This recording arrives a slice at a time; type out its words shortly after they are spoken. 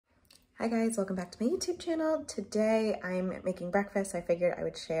Hi guys, welcome back to my YouTube channel. Today I'm making breakfast. I figured I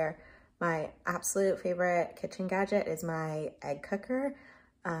would share my absolute favorite kitchen gadget is my egg cooker.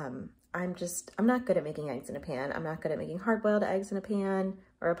 I'm not good at making eggs in a pan. I'm not good at making hard-boiled eggs in a pan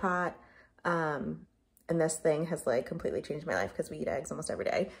or a pot. And this thing has like completely changed my life because we eat eggs almost every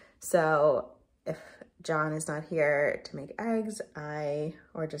day. So if John is not here to make eggs,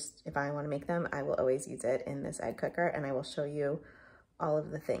 or just if I want to make them, I will always use it in this egg cooker, and I will show you all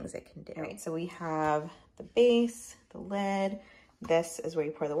of the things it can do. All right, so we have the base, the lid. This is where you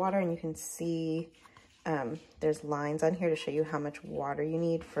pour the water, and you can see there's lines on here to show you how much water you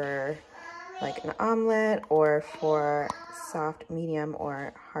need for like an omelet or for soft, medium,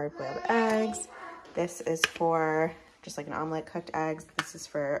 or hard-boiled eggs. This is for just like an omelet, cooked eggs. This is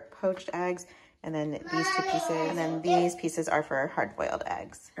for poached eggs. And then these two pieces, and then these pieces are for hard-boiled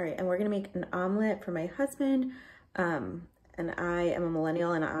eggs. All right, and we're gonna make an omelet for my husband. And I am a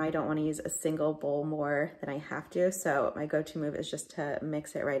millennial and I don't want to use a single bowl more than I have to. So my go-to move is just to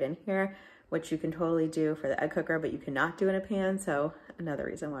mix it right in here, which you can totally do for the egg cooker, but you cannot do in a pan. So another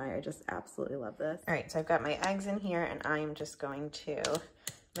reason why I just absolutely love this. All right, so I've got my eggs in here and I'm just going to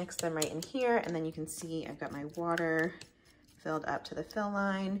mix them right in here. And then you can see I've got my water filled up to the fill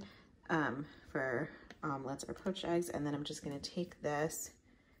line for omelets or poached eggs. And then I'm just gonna take this,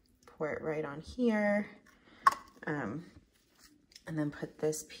 pour it right on here. And then put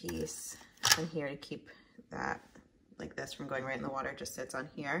this piece in here to keep that like this from going right in the water. It just sits on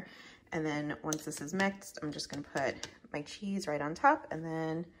here. And then once this is mixed, I'm just gonna put my cheese right on top and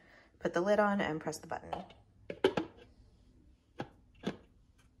then put the lid on and press the button.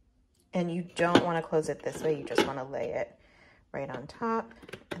 And you don't wanna close it this way, you just wanna lay it right on top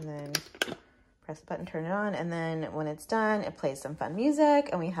and then press the button, turn it on, and then when it's done, it plays some fun music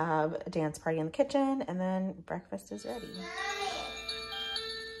and we have a dance party in the kitchen and then breakfast is ready.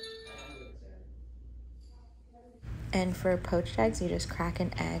 And for poached eggs, you just crack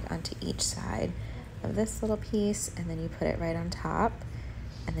an egg onto each side of this little piece, and then you put it right on top,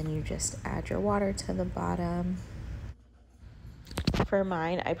 and then you just add your water to the bottom. For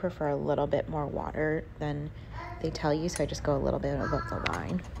mine, I prefer a little bit more water than they tell you, so I just go a little bit above the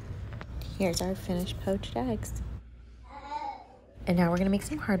line. Here's our finished poached eggs. And now we're gonna make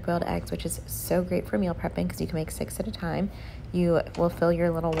some hard-boiled eggs, which is so great for meal prepping because you can make 6 at a time. You will fill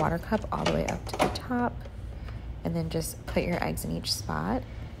your little water cup all the way up to the top, and then just put your eggs in each spot.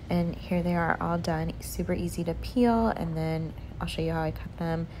 And here they are all done, super easy to peel. And then I'll show you how I cut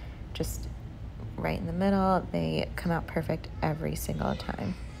them just right in the middle. They come out perfect every single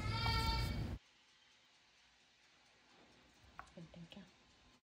time.